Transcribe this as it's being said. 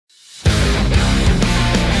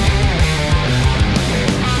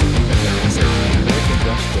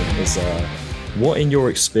What in your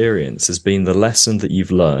experience has been the lesson that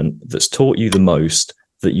you've learned that's taught you the most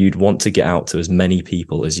that you'd want to get out to as many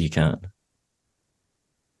people as you can?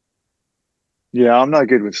 Yeah, I'm no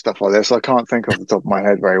good with stuff like this. I can't think off the top of my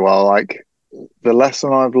head very well. Like the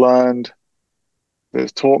lesson I've learned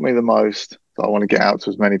that's taught me the most that I want to get out to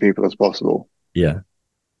as many people as possible. Yeah.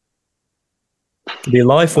 Could be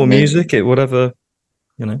life I or mean, music, whatever,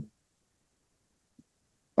 you know.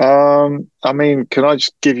 can I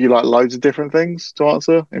just give you like loads of different things to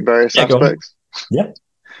answer in various Yeah, go on. aspects? Yeah.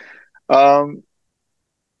 Um,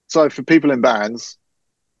 so for people in bands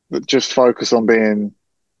that just focus on being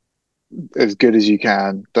as good as you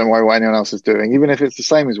can, don't worry what anyone else is doing, even if it's the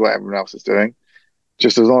same as what everyone else is doing,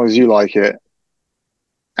 just as long as you like it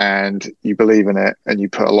and you believe in it and you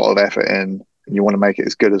put a lot of effort in and you want to make it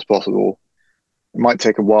as good as possible. It might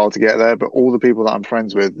take a while to get there, but all the people that I'm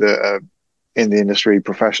friends with that are in the industry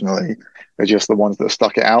professionally are just the ones that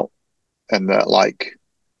stuck it out and that like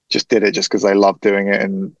just did it just because they love doing it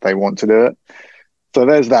and they want to do it. So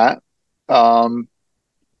there's that. Um,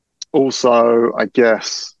 Also, I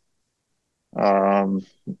guess um,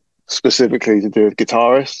 specifically to do with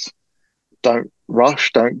guitarists, don't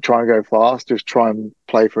rush, don't try and go fast, just try and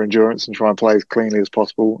play for endurance and try and play as cleanly as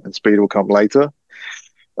possible, and speed will come later.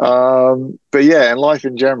 But yeah, in life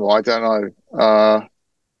in general, I don't know.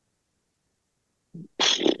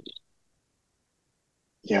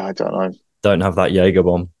 Yeah, I don't know. Don't have that Jaeger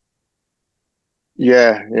bomb.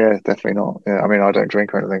 Yeah, definitely not. Yeah, I mean, I don't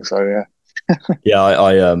drink or anything, so yeah. Yeah,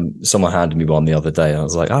 I someone handed me one the other day and I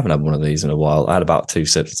was like, I haven't had one of these in a while. I had about two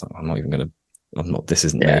sips. I'm not even gonna I'm not this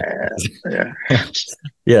isn't me. Yeah.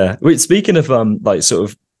 Yeah. Wait, speaking of like sort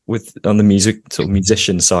of with on the music sort of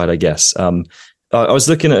musician side, I guess. I was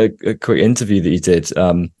looking at a quick interview that you did.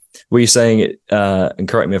 Were you saying it, and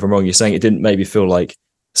correct me if I'm wrong, you're saying it didn't maybe feel like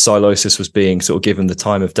Sylosis was being sort of given the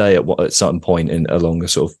time of day at some point in along the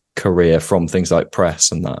sort of career from things like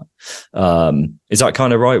press and that. Is that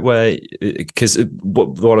kind of right? Where because what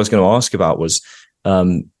I was going to ask about was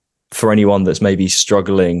for anyone that's maybe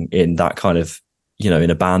struggling in that kind of in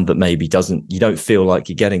a band that maybe doesn't you don't feel like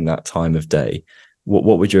you're getting that time of day.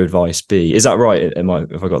 What would your advice be? Is that right? Have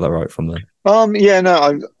I got that right from there? Yeah,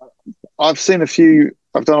 no, I've seen a few.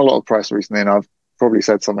 I've done a lot of press recently, and I've probably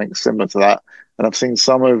said something similar to that. And I've seen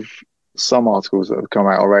some articles that have come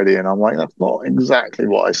out already, and I'm like, that's not exactly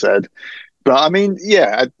what I said. But I mean,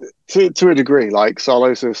 yeah, to a degree, like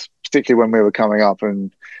Sylosis, particularly when we were coming up,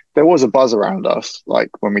 and there was a buzz around us, like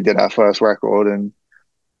when we did our first record, and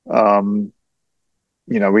um,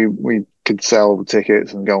 we could sell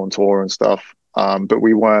tickets and go on tour and stuff. But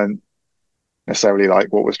we weren't necessarily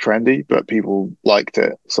like what was trendy, but people liked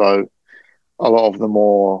it. So a lot of the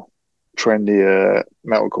more trendier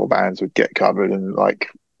metalcore bands would get covered, and like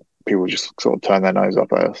people just sort of turn their nose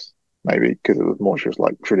up at us, maybe because it was more just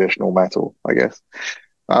like traditional metal, I guess.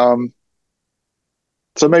 Um,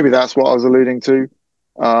 so maybe that's what I was alluding to.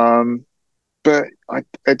 Um, but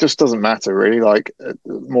it just doesn't matter really. Like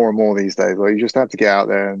more and more these days, like you just have to get out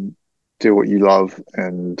there and do what you love,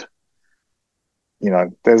 and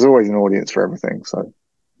there's always an audience for everything. So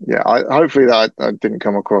yeah, I hopefully that I didn't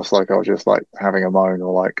come across like I was just like having a moan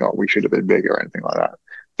or like, oh, we should have been bigger or anything like that.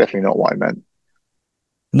 Definitely not what I meant.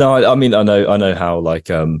 No, I mean I know how like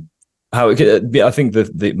how it could, I think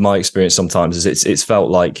my experience sometimes is it's felt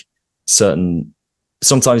like certain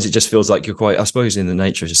sometimes it just feels like you're quite I suppose in the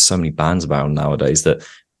nature of just so many bands about nowadays that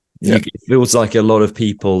Yeah. it feels like a lot of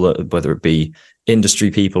people whether it be industry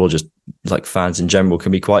people or just like fans in general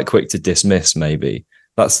can be quite quick to dismiss maybe.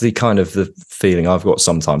 That's the kind of the feeling I've got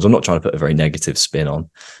sometimes. I'm not trying to put a very negative spin on.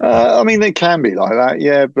 I mean, they can be like that,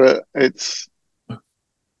 yeah, but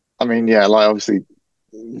I mean, yeah, like obviously,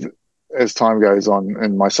 as time goes on,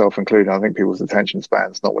 and myself included, I think people's attention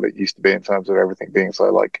span's not what it used to be in terms of everything being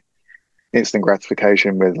so like instant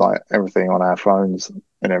gratification with like everything on our phones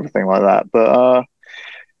and everything like that. But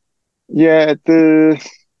yeah,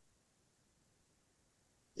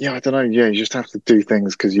 I don't know. Yeah, you just have to do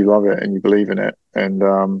things because you love it and you believe in it, and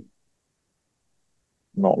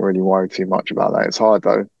not really worry too much about that. It's hard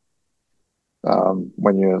though,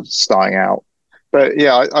 when you're starting out. But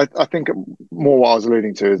yeah, I think more what I was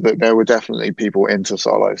alluding to is that there were definitely people into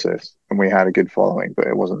Sylosis and we had a good following, but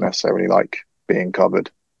it wasn't necessarily like being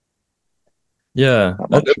covered Yeah. that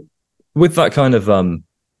much. With that kind of on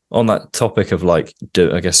that topic of like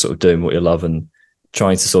I guess sort of doing what you love and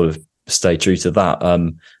trying to sort of stay true to that.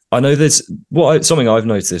 I know there's something I've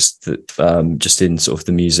noticed that just in sort of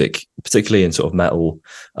the music, particularly in sort of metal,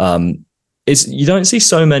 is you don't see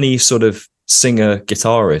so many sort of singer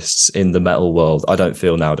guitarists in the metal world. I don't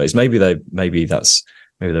feel nowadays. Maybe that's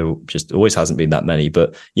maybe there just always hasn't been that many.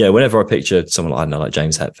 But yeah, whenever I picture someone like, I don't know, like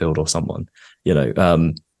James Hetfield or someone,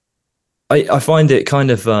 I find it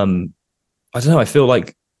kind of I don't know. I feel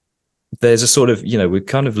like there's a sort of, we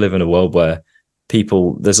kind of live in a world where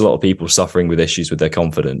there's a lot of people suffering with issues with their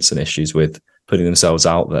confidence and issues with putting themselves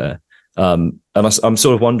out there. And I'm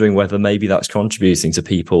sort of wondering whether maybe that's contributing to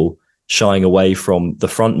people shying away from the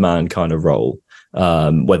frontman kind of role,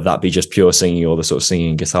 whether that be just pure singing or the sort of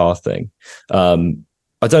singing guitar thing.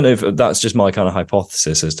 I don't know if that's just my kind of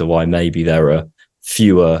hypothesis as to why maybe there are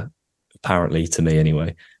fewer, apparently to me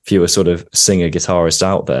anyway, fewer sort of singer guitarists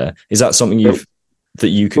out there. Is that something that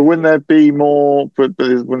you could? But wouldn't there be more? But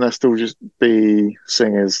wouldn't there still just be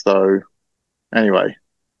singers though? Anyway,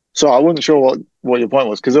 so I wasn't sure what your point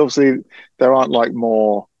was, because obviously there aren't like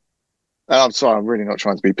more. I'm sorry, I'm really not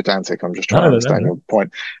trying to be pedantic. I'm just trying to understand your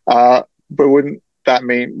point. But wouldn't that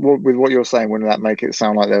mean, with what you're saying, wouldn't that make it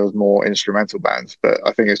sound like there was more instrumental bands? But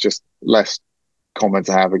I think it's just less common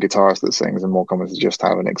to have a guitarist that sings and more common to just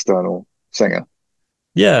have an external singer.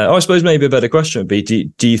 Yeah, I suppose maybe a better question would be,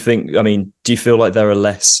 do you think, do you feel like there are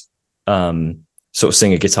less sort of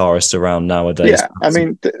singer guitarists around nowadays? Yeah, I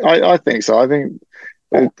think so. I think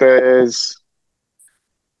there's,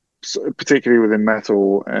 particularly within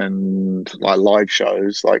metal and like live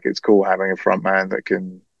shows, like it's cool having a front man that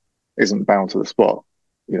isn't bound to the spot,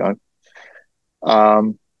 so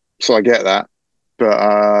I get that,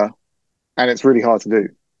 but and it's really hard to do,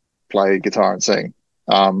 play guitar and sing,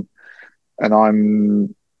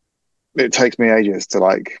 and it takes me ages to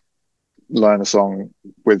like learn a song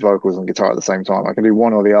with vocals and guitar at the same time. I can do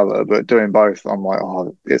one or the other, but doing both, I'm like,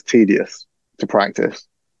 oh, it's tedious to practice.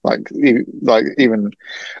 Like even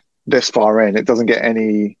this far in, it doesn't get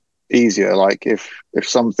any easier. Like if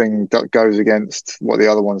something goes against what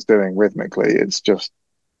the other one's doing rhythmically, it's just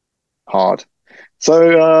hard.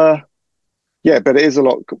 So yeah, but it is a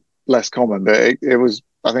lot less common. But it was,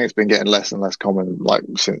 I think it's been getting less and less common like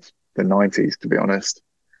since the 90s, to be honest.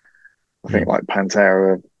 I think like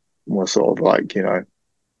Pantera was sort of like, everyone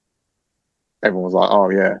was like, oh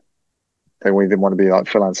yeah, we didn't want to be like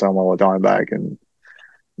Phil Anselmo or Dimebag, and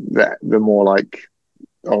the more like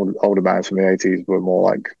older bands from the 80s were more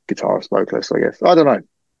like guitarist vocalists, I guess. I don't know. I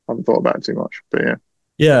haven't thought about it too much, but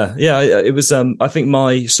yeah. Yeah. It was. I think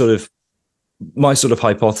my sort of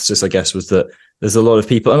hypothesis, I guess, was that there's a lot of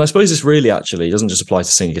people, and I suppose this really actually doesn't just apply to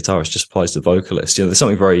singer guitarists, it just applies to vocalists. There's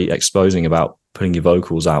something very exposing about putting your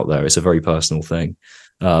vocals out there. It's a very personal thing.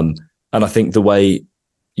 And I think the way,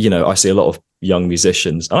 I see a lot of young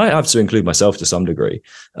musicians, and I have to include myself to some degree,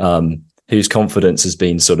 whose confidence has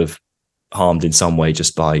been sort of harmed in some way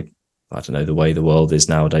just by, I don't know, the way the world is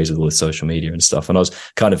nowadays with all the social media and stuff. And I was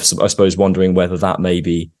kind of, I suppose, wondering whether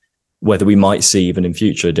we might see even in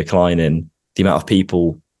future a decline in the amount of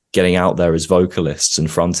people getting out there as vocalists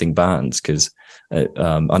and fronting bands, because I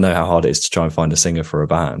know how hard it is to try and find a singer for a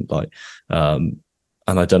band.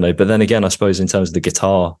 And I don't know, but then again, I suppose in terms of the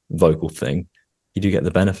guitar vocal thing, you do get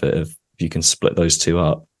the benefit of, if you can split those two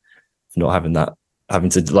up, not having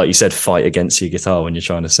to, like you said, fight against your guitar when you're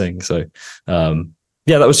trying to sing. So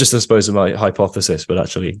yeah, that was just, I suppose, my hypothesis, but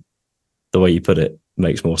actually the way you put it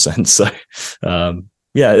makes more sense. So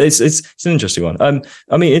yeah, it's an interesting one.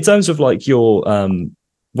 In terms of like your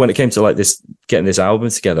when it came to like getting this album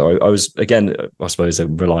together, I was, again, I suppose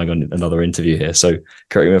I'm relying on another interview here, so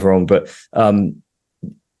correct me if I'm wrong, but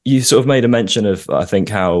you sort of made a mention of, I think,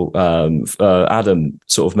 how Adam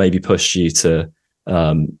sort of maybe pushed you to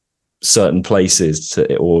certain places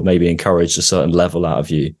or maybe encouraged a certain level out of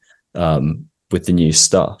you with the new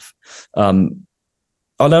stuff. I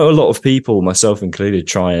know a lot of people, myself included,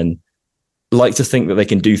 try and like to think that they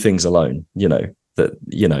can do things alone,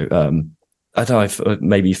 I don't know,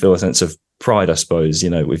 maybe you feel a sense of pride, I suppose,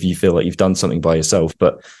 if you feel like you've done something by yourself,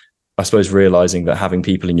 but I suppose realizing that having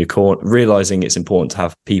people in your corner, realizing it's important to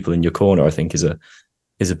have people in your corner, I think is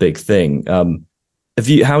a big thing.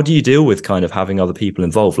 How do you deal with kind of having other people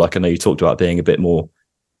involved? Like, I know you talked about being a bit more,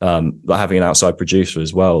 like having an outside producer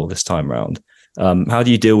as well this time around. How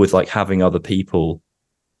do you deal with like having other people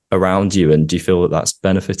around you, and do you feel that that's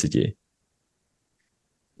benefited you?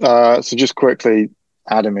 So just quickly,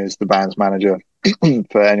 Adam is the band's manager.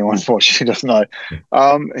 For anyone who doesn't know,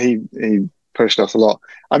 he pushed us a lot.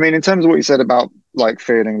 In terms of what you said about like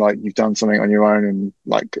feeling like you've done something on your own and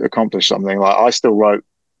like accomplished something, like I still wrote,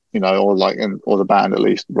 or the band at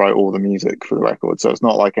least wrote all the music for the record. So it's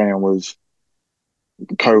not like anyone was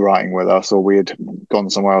co-writing with us or we had gone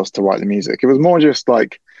somewhere else to write the music. It was more just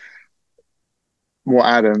like what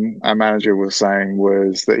Adam, our manager, was saying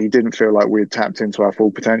was that he didn't feel like we had tapped into our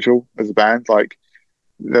full potential as a band. Like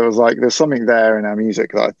there's something there in our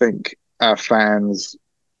music that I think our fans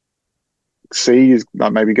see is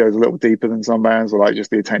like maybe goes a little deeper than some bands, or like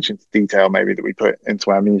just the attention to detail maybe that we put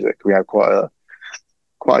into our music. We have quite a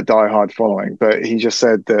diehard following, but he just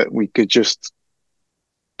said that we could just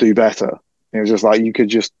do better. It was just like you could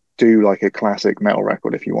just do like a classic metal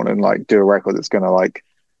record if you want, and like do a record that's going to like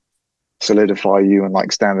solidify you and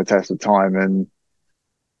like stand the test of time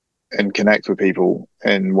and connect with people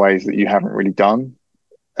in ways that you haven't really done.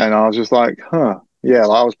 And I was just like, yeah,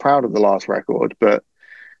 like I was proud of the last record, but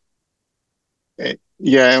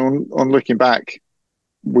yeah, on looking back,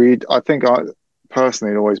 I think I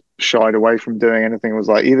personally always shied away from doing anything that was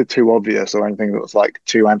like either too obvious or anything that was like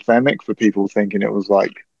too anthemic for people thinking it was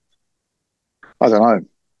like, I don't know.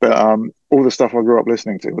 But all the stuff I grew up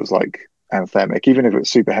listening to was like anthemic, even if it was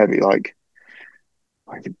super heavy, like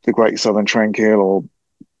The Great Southern Trendkill or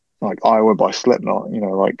like Iowa by Slipknot, you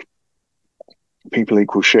know, like People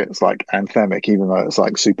Equal Shit. It's like anthemic, even though it's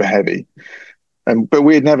like super heavy. But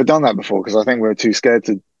we had never done that before because I think we were too scared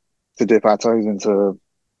to dip our toes into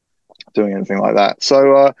doing anything like that.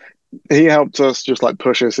 So he helped us just like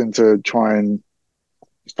push us into try and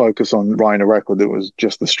focus on writing a record that was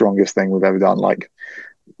just the strongest thing we've ever done. Like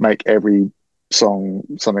make every song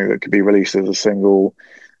something that could be released as a single,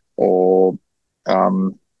 or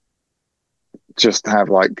just have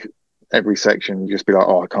like every section just be like,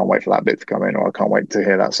 oh, I can't wait for that bit to come in, or I can't wait to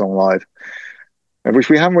hear that song live. Which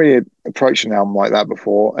we haven't really approached an album like that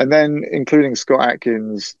before. And then including Scott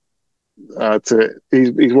Atkins,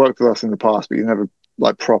 he's worked with us in the past, but he's never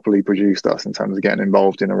like properly produced us in terms of getting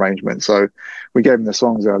involved in arrangements. So we gave him the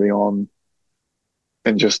songs early on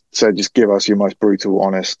and just said, just give us your most brutal,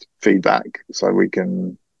 honest feedback so we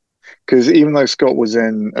can. Because even though Scott was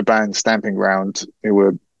in a band, Stamping Ground, who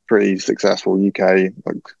were pretty successful UK,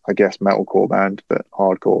 like I guess metalcore band, but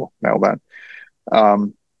hardcore metal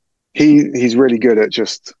band. He's really good at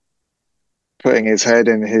just putting his head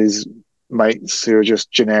in his mates who are just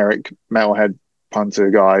generic metalhead punter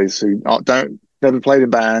guys who don't never played in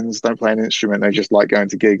bands, don't play an instrument. They just like going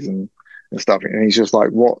to gigs and stuff. And he's just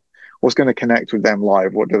like, what's going to connect with them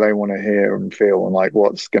live? What do they want to hear and feel? And like,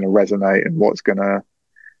 what's going to resonate and what's going to,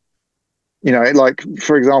 you know, like,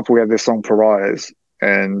 for example, we had this song Pariahs,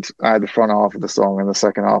 and I had the front half of the song and the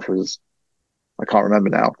second half was, I can't remember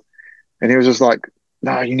now. And he was just like,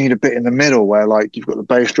 no, you need a bit in the middle where like you've got the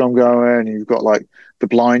bass drum going, you've got like the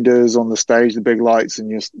blinders on the stage, the big lights, and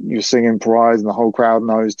you're singing Pariahs and the whole crowd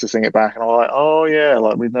knows to sing it back. And I'm like, oh yeah,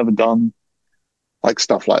 like we've never done like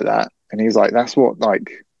stuff like that. And he's like, that's what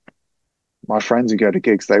like my friends who go to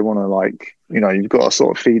gigs, they want to like, you know, you've got to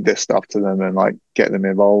sort of feed this stuff to them and like get them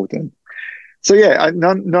involved. And so yeah,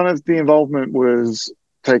 none of the involvement was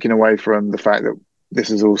taken away from the fact that this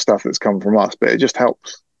is all stuff that's come from us, but it just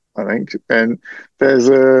helps, I think. And there's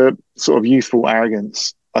a sort of youthful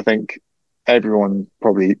arrogance I think everyone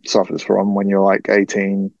probably suffers from when you're like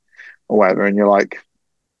 18 or whatever, and you're like,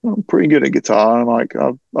 I'm pretty good at guitar, and like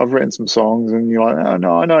I've written some songs, and you're like, oh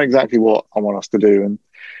no, I know exactly what I want us to do. And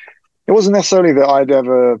it wasn't necessarily that I'd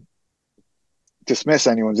ever dismiss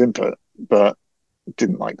anyone's input, but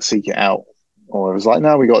didn't like seek it out, or it was like,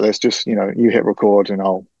 no, we got this, just, you know, you hit record and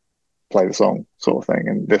I'll play the song sort of thing.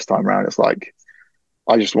 And this time around it's like,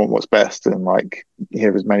 I just want what's best and like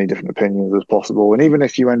hear as many different opinions as possible. And even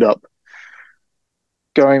if you end up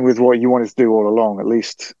going with what you wanted to do all along, at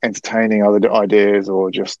least entertaining other ideas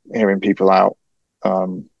or just hearing people out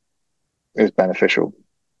is beneficial.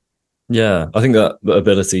 Yeah, I think that the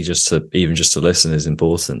ability just to listen is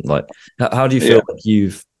important. Like, how do you feel like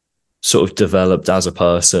you've sort of developed as a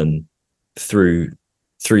person through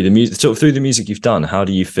the music, sort of through the music you've done? How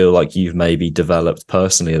do you feel like you've maybe developed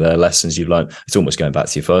personally? Are there lessons you've learned? It's almost going back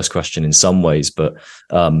to your first question in some ways, but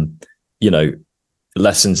you know,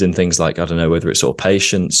 lessons in things like, I don't know, whether it's sort of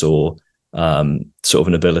patience or sort of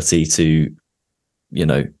an ability to, you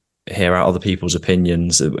know, hear out other people's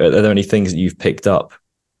opinions. Are there any things that you've picked up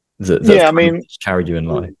that I mean, carried you in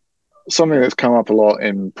life? Something that's come up a lot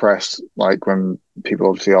in press, like when people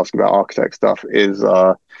obviously ask about architect stuff, is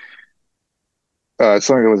something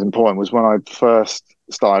that was important was when I first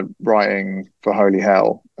started writing for Holy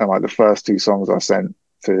Hell, and like the first two songs I sent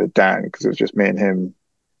to Dan, because it was just me and him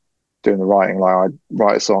doing the writing. Like I'd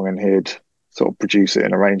write a song and he'd sort of produce it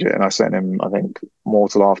and arrange it, and I sent him, I think,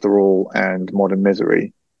 Mortal After All and Modern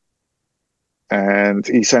Misery, and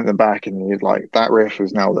he sent them back, and he'd like, that riff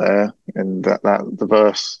is now there, and that the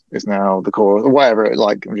verse is now the chorus, or whatever.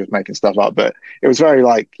 Like, I'm just making stuff up, but it was very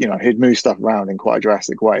like, you know, he'd move stuff around in quite a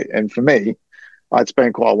drastic way. And for me, I'd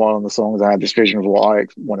spent quite a while on the songs. I had this vision of what I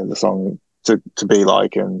wanted the song to be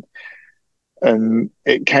like, and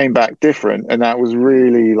it came back different, and that was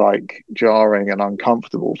really like jarring and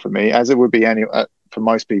uncomfortable for me, as it would be for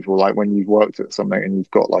most people, like when you've worked at something and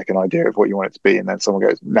you've got like an idea of what you want it to be, and then someone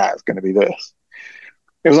goes, "Nah, it's going to be this."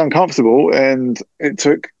 It was uncomfortable, and it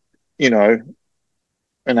took, you know,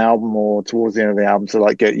 an album or towards the end of the album to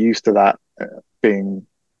like get used to that being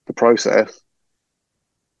the process.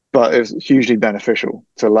 But it's hugely beneficial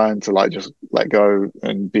to learn to like just let go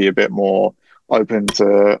and be a bit more open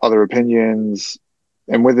to other opinions.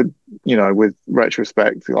 And with it, you know, with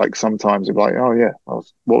retrospect, like sometimes it's like, oh yeah,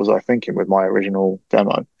 what was I thinking with my original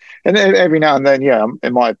demo? And then every now and then, yeah,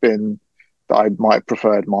 it might have been that I might have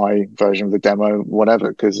preferred my version of the demo, whatever,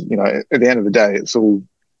 because you know, at the end of the day, it's all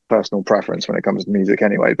personal preference when it comes to music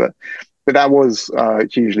anyway. But that was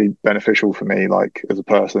hugely beneficial for me, like as a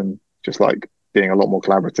person, just like being a lot more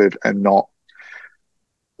collaborative and not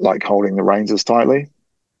like holding the reins as tightly.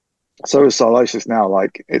 So with Sylosis now,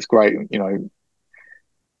 like it's great, you know,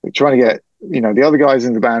 we're trying to get, you know, the other guys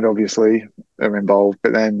in the band obviously are involved,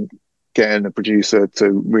 but then getting a producer to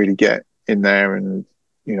really get in there and,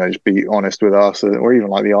 you know, just be honest with us, or even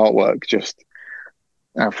like the artwork, just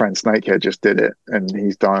our friend Snakehead just did it, and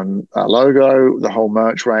he's done a logo, the whole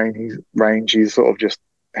merch range. He's sort of just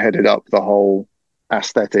headed up the whole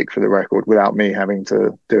aesthetic for the record without me having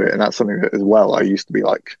to do it, and that's something that as well I used to be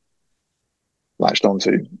like latched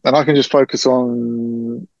onto, and I can just focus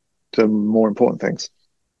on the more important things.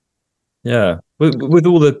 Yeah, with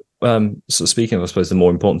all the sort of speaking of, I suppose, the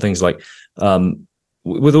more important things, like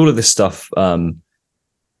with all of this stuff,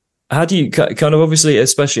 how do you kind of, obviously,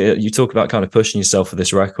 especially you talk about kind of pushing yourself for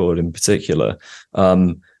this record in particular,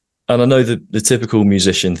 and I know the typical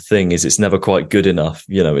musician thing is it's never quite good enough.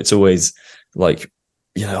 You know, it's always like,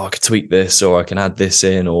 you know, I could tweak this or I can add this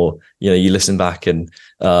in, or, you know, you listen back and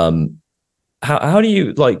how do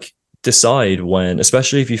you like decide when,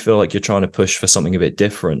 especially if you feel like you're trying to push for something a bit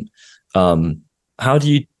different, how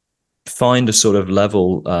do you find a sort of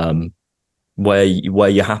level where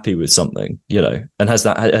you're happy with something, you know, and has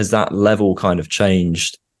that level kind of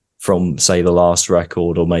changed from, say, the last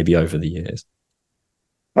record or maybe over the years?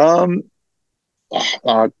 I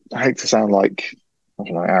hate to sound like, I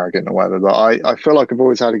don't know, arrogant or whatever, but I feel like I've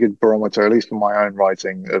always had a good barometer, at least for my own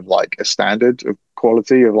writing, of like a standard of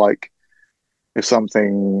quality, of like if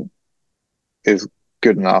something is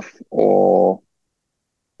good enough or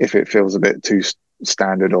if it feels a bit too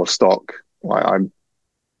standard or stock. Like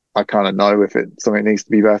I kind of know if something needs to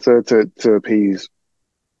be better to appease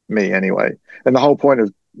me anyway. And the whole point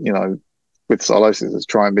of, you know, with Sylosis is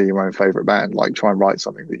try and be your own favorite band, like try and write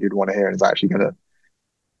something that you'd want to hear and is actually going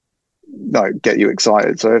to get you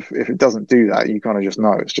excited. So if it doesn't do that, you kind of just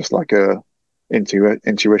know. It's just like a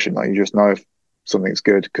intuition. Like you just know if something's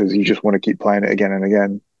good because you just want to keep playing it again and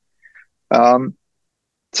again.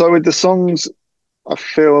 So with the songs, I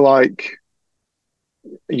feel like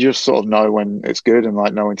you just sort of know when it's good and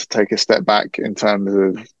like know when to take a step back in terms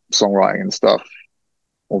of songwriting and stuff,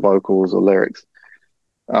 or vocals or lyrics.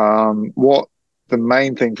 What the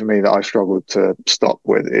main thing for me that I struggled to stop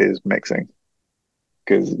with is mixing,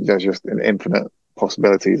 because there's just an infinite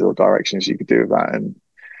possibilities or directions you could do with that. And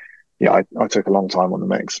yeah, I took a long time on the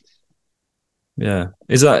mix. Yeah.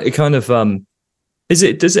 Is that it kind of, does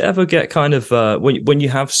it ever get kind of, when you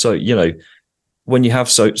have, so, you know, when you have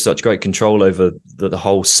such great control over the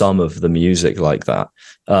whole sum of the music like that,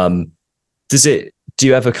 do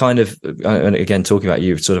you ever kind of, and again, talking about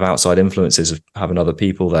you, sort of outside influences of having other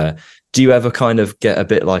people there, do you ever kind of get a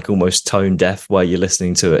bit like almost tone deaf where you're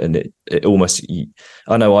listening to it and it almost,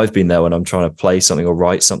 I know I've been there when I'm trying to play something or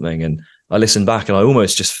write something and I listen back and I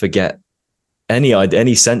almost just forget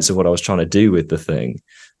any sense of what I was trying to do with the thing.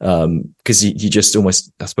 Because you just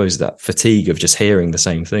almost, I suppose, that fatigue of just hearing the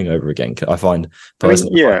same thing over again, I find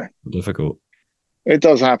personally quite difficult. It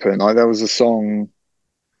does happen. Like there was a song,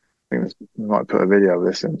 I think we might put a video of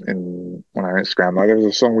this in on our Instagram. Like there was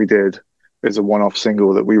a song we did as a one-off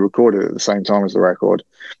single that we recorded at the same time as the record,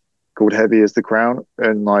 called "Heavy as the Crown,"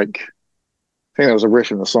 and like I think there was a riff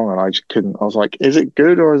in the song, and I just couldn't. I was like, is it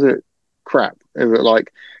good or is it crap? Is it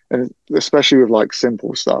like, and especially with like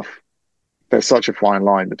simple stuff, there's such a fine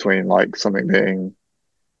line between like something being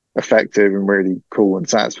effective and really cool and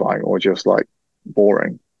satisfying, or just like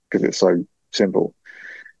boring because it's so simple.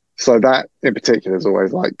 So that in particular is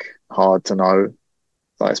always like hard to know,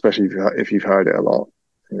 like especially if you've heard it a lot.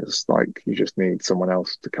 It's like you just need someone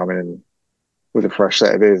else to come in with a fresh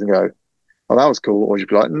set of ears and go, "Oh, that was cool," or you'd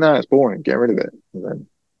be like, "No, it's boring. Get rid of it." And then,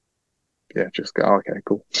 yeah, just go, oh, "Okay,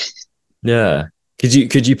 cool." Yeah. Could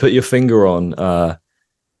you put your finger on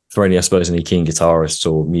for any, I suppose, any keen guitarists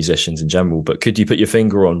or musicians in general, but could you put your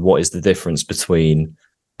finger on what is the difference between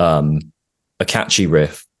a catchy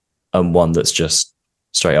riff and one that's just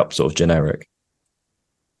straight up sort of generic?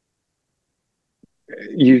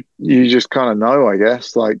 you just kind of know, I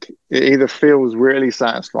guess. Like it either feels really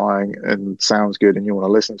satisfying and sounds good, and you want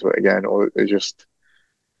to listen to it again, or it just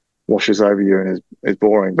washes over you and is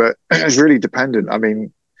boring. But it's really dependent. I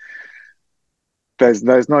mean,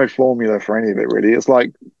 there's no formula for any of it really. It's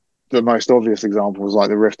like the most obvious example is like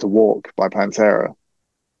the riff to Walk by Pantera.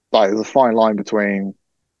 Like there's a fine line between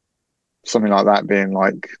something like that being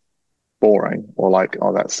like boring or like,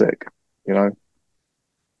 oh, that's sick, you know.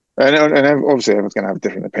 And obviously everyone's going to have a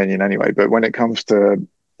different opinion anyway. But when it comes to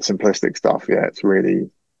simplistic stuff, yeah, it's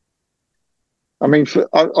really. I mean,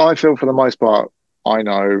 I feel for the most part, I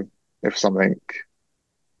know if something,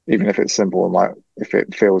 even if it's simple, and like if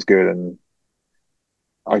it feels good, and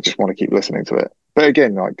I just want to keep listening to it. But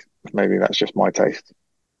again, like maybe that's just my taste.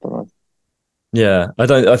 I don't know. Yeah, I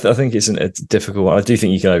don't. I think it's a difficult one. I do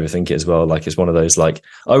think you can overthink it as well. Like it's one of those. Like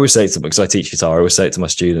I always say to them, because I teach guitar, I always say it to my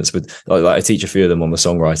students. But like I teach a few of them on the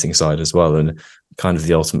songwriting side as well. And kind of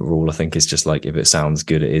the ultimate rule, I think, is just like if it sounds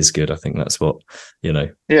good, it is good. I think that's what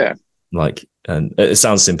Yeah. Like, and it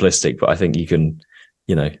sounds simplistic, but I think you can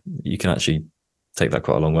actually take that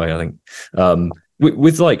quite a long way. I think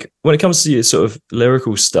with like when it comes to your sort of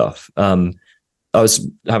lyrical stuff. I was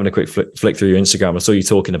having a quick flick through your Instagram. I saw you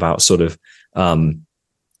talking about sort of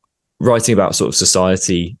writing about sort of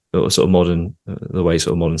society or sort of modern, the way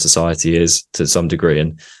sort of modern society is to some degree.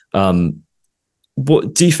 And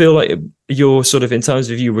what do you feel like you're sort of, in terms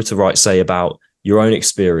of if you were to write, say, about your own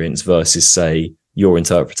experience versus, say, your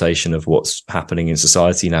interpretation of what's happening in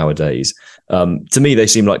society nowadays? To me, they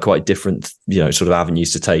seem like quite different, sort of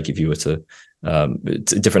avenues to take if you were to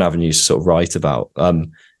different avenues to sort of write about.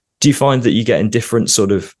 Do you find that you get in different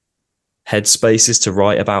sort of headspaces to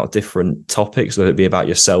write about different topics, whether it be about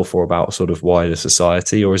yourself or about sort of wider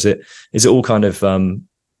society, or is it all kind of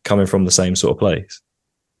coming from the same sort of place?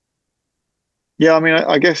 Yeah, I mean,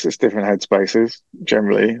 I guess it's different headspaces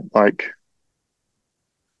generally. Like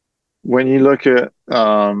when you look at,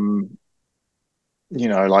 like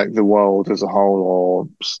the world as a whole, or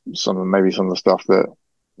some of the stuff that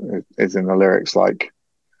is in the lyrics, like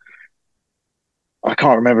I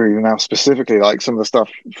can't remember even now specifically, like some of the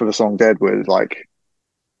stuff for the song Deadwood, like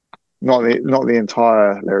not the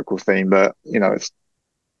entire lyrical theme, but it's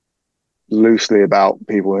loosely about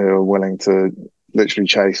people who are willing to literally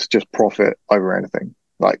chase just profit over anything,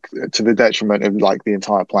 like to the detriment of like the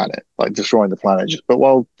entire planet, like destroying the planet. But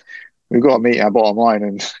well, we've got to meet our bottom line,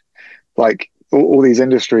 and like all these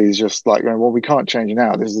industries just like going, well, we can't change it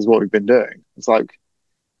now. This is what we've been doing. It's like,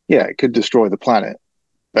 yeah, it could destroy the planet,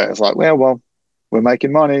 but it's like, well, we're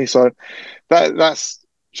making money. So that's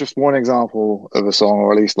just one example of a song,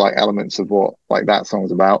 or at least like elements of what like that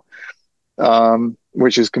song's about,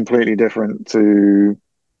 which is completely different to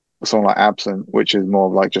a song like Absent, which is more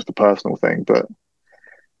of like just a personal thing. But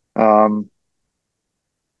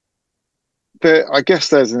I guess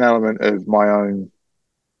there's an element of my own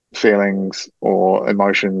feelings or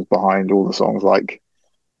emotions behind all the songs. Like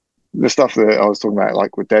the stuff that I was talking about,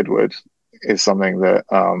 like with Deadwood, is something that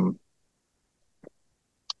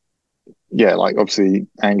yeah, like obviously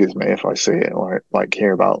angers me if I see it or like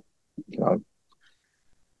hear about,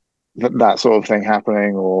 that sort of thing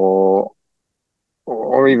happening, or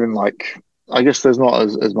even like, I guess there's not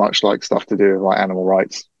as much like stuff to do with like animal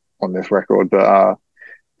rights on this record, but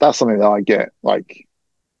that's something that I get like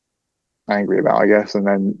angry about, I guess. And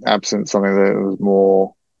then Absent, something that was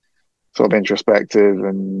more sort of introspective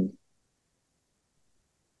and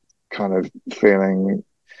kind of feeling,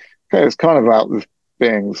 it's kind of about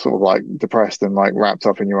being sort of like depressed and like wrapped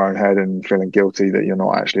up in your own head and feeling guilty that you're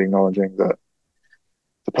not actually acknowledging that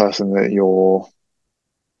the person that you're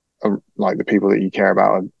like the people that you care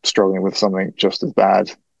about are struggling with something just as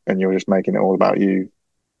bad, and you're just making it all about you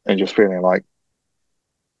and just feeling like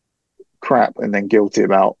crap and then guilty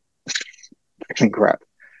about feeling crap.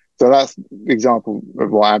 So that's the example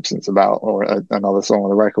of what Absent's about, or another song on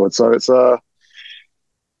the record. So it's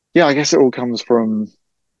yeah, I guess it all comes from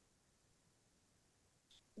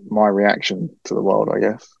my reaction to the world, I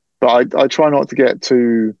guess. But I try not to get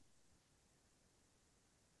too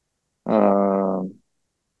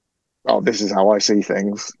oh, this is how I see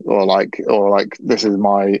things, or like this is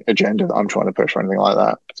my agenda that I'm trying to push, or anything like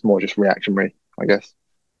that. It's more just reactionary, I guess.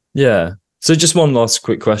 Yeah. So just one last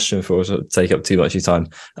quick question before I sort of take up too much of your time.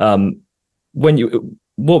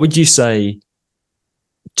 What would you say?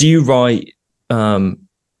 Do you write? I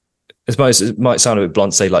suppose it might sound a bit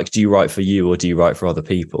blunt, say like, do you write for you or do you write for other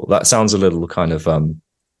people? That sounds a little kind of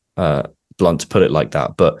blunt to put it like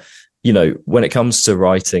that. But when it comes to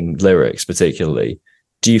writing lyrics, particularly,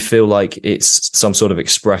 do you feel like it's some sort of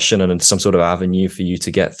expression and some sort of avenue for you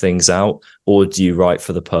to get things out, or do you write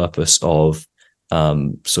for the purpose of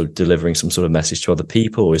sort of delivering some sort of message to other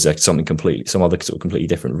people, or is there some other sort of completely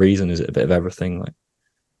different reason? Is it a bit of everything? Like,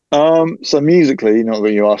 So musically, not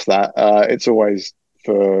that you asked that, it's always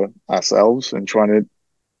for ourselves and try and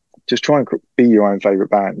be your own favorite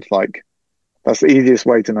band. Like that's the easiest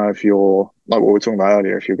way to know if you're like what we were talking about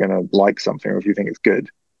earlier, if you're going to like something or if you think it's good.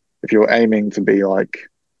 If you're aiming to be like,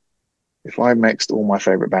 if I mixed all my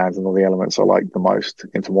favorite bands and all the elements I like the most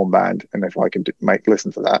into one band, and if I could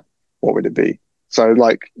listen to that, what would it be? So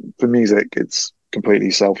like for music, it's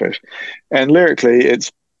completely selfish, and lyrically,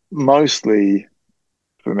 it's mostly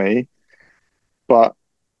for me. But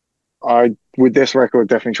I, with this record,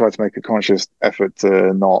 definitely tried to make a conscious effort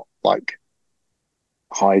to not like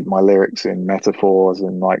hide my lyrics in metaphors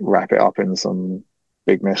and like wrap it up in some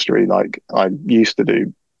big mystery like I used to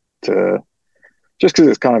do, to just because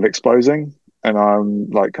it's kind of exposing and I'm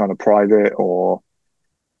like kind of private, or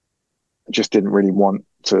just didn't really want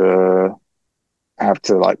to have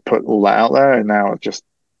to like put all that out there. And now it's just,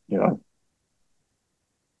 you know,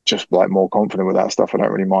 just like more confident with that stuff. I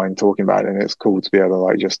don't really mind talking about it, and it's cool to be able to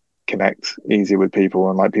like just connect easier with people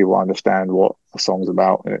and like people understand what a song's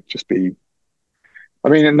about, and it just be, I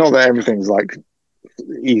mean, not that everything's like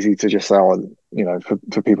easy to just sell, you know,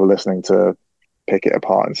 for people listening to pick it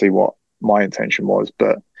apart and see what my intention was,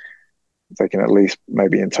 but they can at least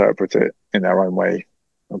maybe interpret it in their own way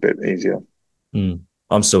a bit easier.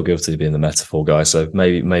 I'm still guilty of being the metaphor guy, so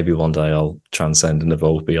maybe one day I'll transcend and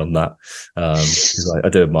evolve beyond that, because I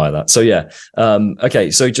do admire that. So yeah,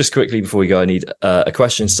 okay. So just quickly before we go, I need a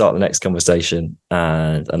question to start the next conversation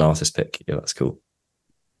and an artist pick. Yeah, that's cool.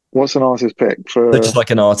 What's an artist pick for? So just like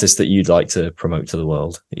an artist that you'd like to promote to the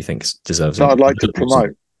world that you think deserves it. I'd like to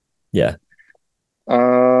promote. Yeah.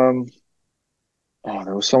 Oh,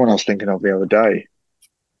 there was someone I was thinking of the other day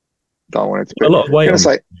that I wanted to pick. A lot of weight.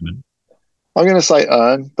 I'm going to say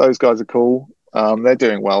Earn. Those guys are cool. They're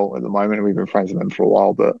doing well at the moment. We've been friends with them for a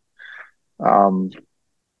while, but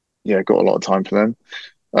yeah, got a lot of time for them.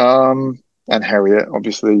 And Harriet,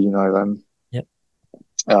 obviously, you know them. Yep.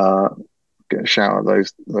 Get a shout out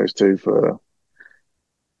those two for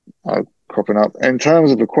cropping up. In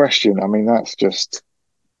terms of a question, I mean, that's just.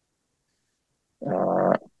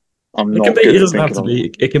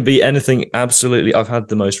 It can be anything. Absolutely, I've had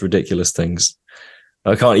the most ridiculous things.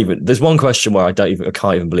 I can't even. There's one question where I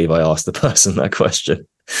can't even believe I asked the person that question.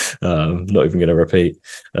 Not even going to repeat.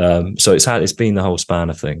 So it's been the whole span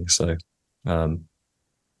of things. So,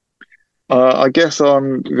 I guess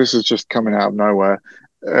this is just coming out of nowhere.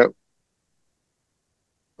 I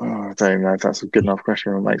don't even know if that's a good enough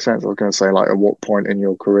question to make sense. I was going to say, like, at what point in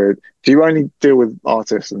your career do you only deal with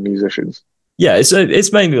artists and musicians? Yeah,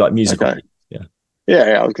 it's mainly like musical. Okay.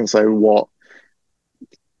 Yeah. I was going to say, what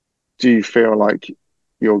do you feel like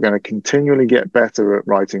you're going to continually get better at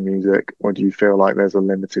writing music, or do you feel like there's a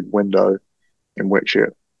limited window in which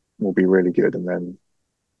it will be really good, and then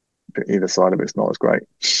either side of it's not as great?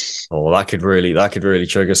 Oh, that could really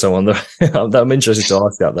trigger someone. I'm interested to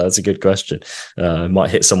ask that. That's a good question.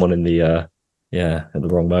 Might hit someone in the at the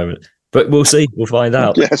wrong moment, but we'll see. We'll find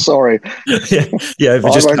out. Yeah, sorry. yeah. I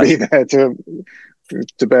won't be there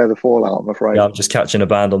to bear the fallout, I'm afraid. Yeah, I'm just catching a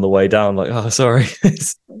band on the way down. Like, oh, sorry.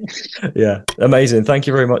 Yeah, amazing. Thank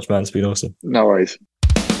you very much, man. It's been awesome. No worries.